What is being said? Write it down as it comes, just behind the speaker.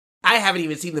I haven't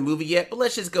even seen the movie yet, but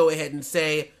let's just go ahead and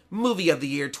say Movie of the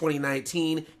Year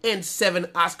 2019 and 7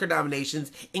 Oscar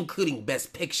nominations, including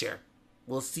Best Picture.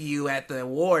 We'll see you at the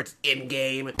awards,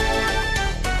 Endgame.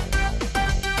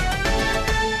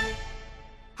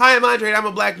 Hi, I'm Andre, I'm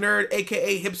a black nerd,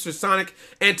 aka Hipster Sonic,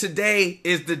 and today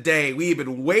is the day. We've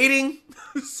been waiting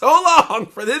so long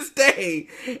for this day,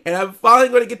 and I'm finally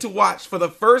going to get to watch for the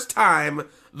first time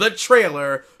the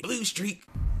trailer, Blue Streak.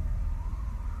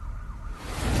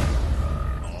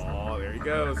 Oh, there he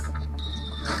goes.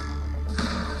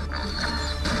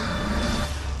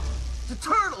 The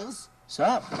turtles? What's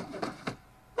up?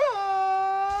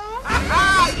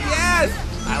 Ah, yes!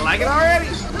 I like it already.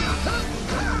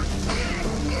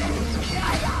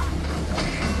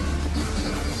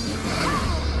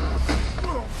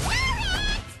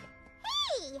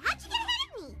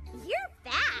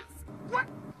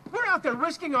 They're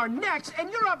risking our necks, and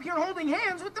you're up here holding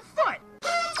hands with the foot.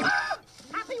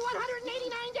 Happy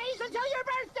 189 days until your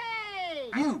birthday!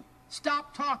 You,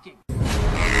 stop talking. I'm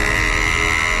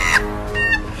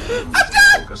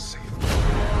done!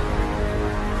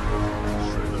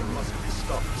 Schroeder must be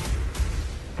stopped.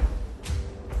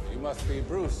 You must be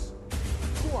Bruce.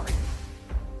 Who are you?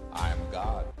 I am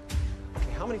God.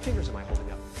 Okay, how many fingers am I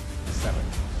holding up? 7.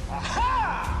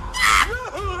 Aha!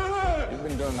 You've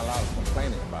been doing a lot of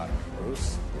complaining about it,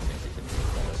 Bruce. You think you can take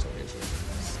all this occasion?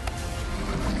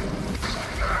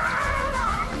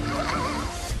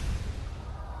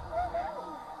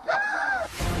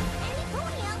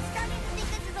 Anyone else starting to think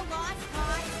this is a lost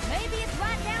cause? Maybe it's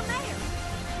right down there.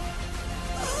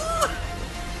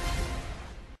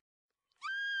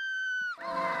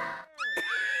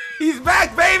 He's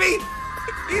back, baby!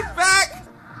 He's back!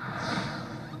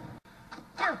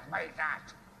 Give me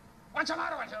that! What's the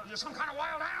matter with you? You some kind of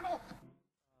wild animal?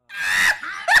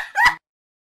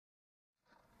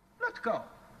 Let's go.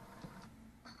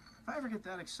 If I ever get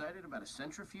that excited about a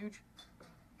centrifuge,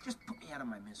 just put me out of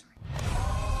my misery.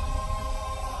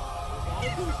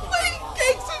 Wait,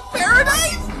 Gangsta's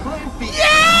Paradise? Plan B.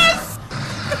 Yes!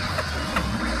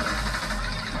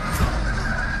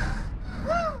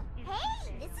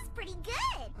 Hey, this is pretty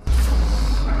good.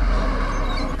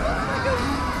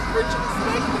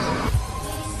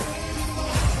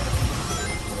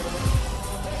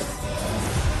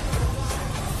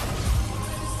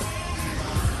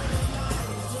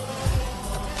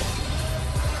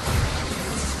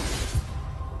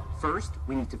 First,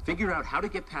 we need to figure out how to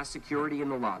get past security in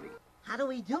the lobby. How do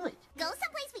we do it? Go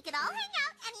someplace we could all hang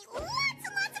out and eat lots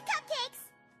and lots of cupcakes.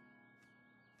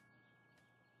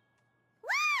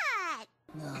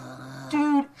 What?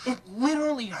 Dude, it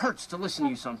literally hurts to listen to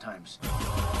you sometimes.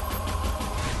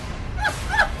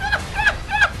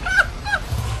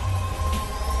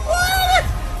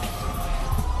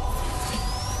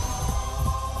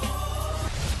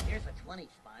 Here's a 20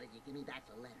 spot if you give me back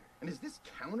the letter. And is this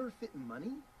counterfeit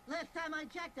money? Last time I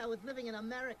checked, I was living in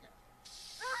America.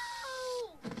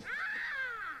 Oh!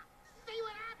 Ah! See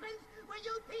what happens when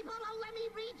you people don't let me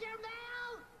read your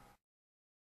mail?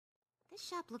 This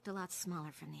shop looked a lot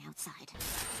smaller from the outside.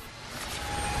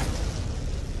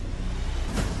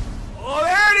 Oh,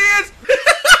 there it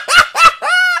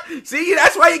is! See,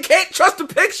 that's why you can't trust a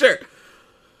picture.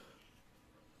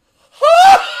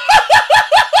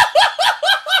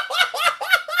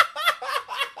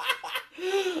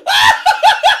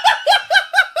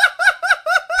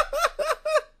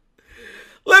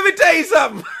 Let me tell you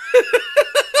something.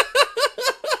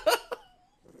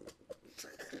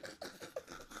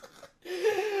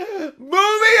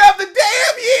 Movie of the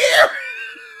damn year.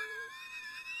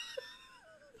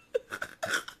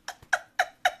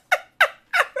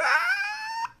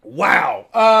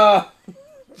 Wow.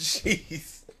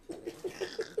 Jeez.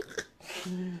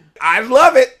 I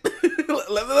love it.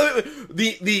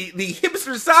 The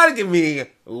hipster Sonic in me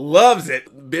loves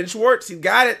it. Ben Schwartz, he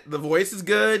got it. The voice is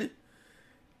good.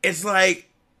 It's like,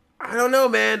 I don't know,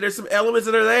 man. There's some elements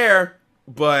that are there,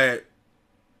 but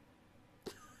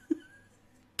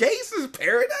Gangsta's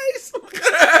Paradise? Of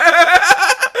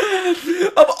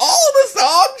all the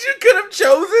songs you could have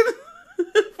chosen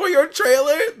for your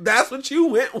trailer, that's what you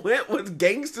went with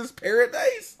Gangsta's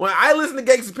Paradise? When I listened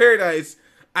to Gangsta's Paradise,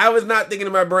 I was not thinking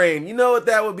in my brain, you know what,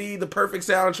 that would be the perfect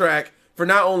soundtrack for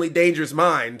not only Dangerous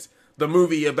Minds, the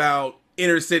movie about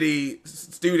inner city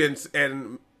students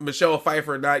and Michelle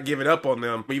Pfeiffer not giving up on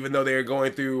them, even though they're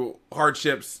going through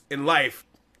hardships in life.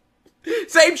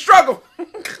 Same struggle.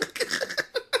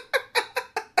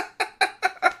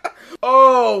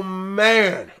 Oh,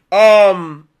 man.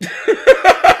 I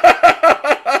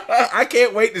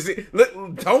can't wait to see. Look,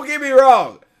 don't get me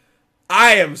wrong.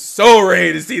 I am so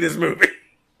ready to see this movie.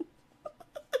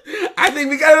 I think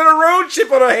think we got a road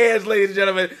chip on our hands, ladies and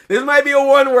gentlemen. This might be a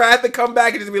one where I have to come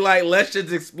back and just be like, let's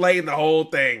just explain the whole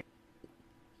thing.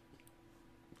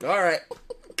 All right.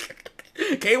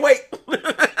 Can't wait.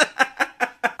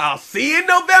 I'll see you in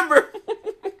November.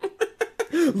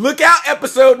 Look out,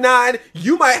 episode 9.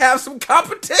 You might have some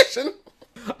competition.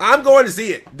 I'm going to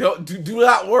see it. Do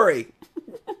not worry.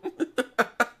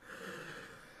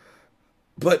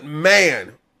 But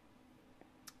man,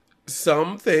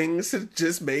 some things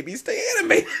just maybe stay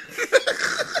animated.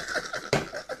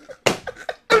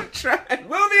 I'm trying.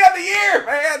 Movie of the year,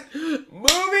 man.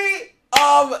 Movie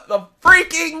of the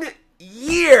freaking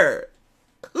year.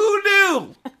 Who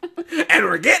knew? And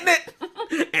we're getting it.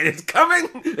 And it's coming.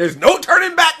 There's no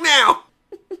turning back now.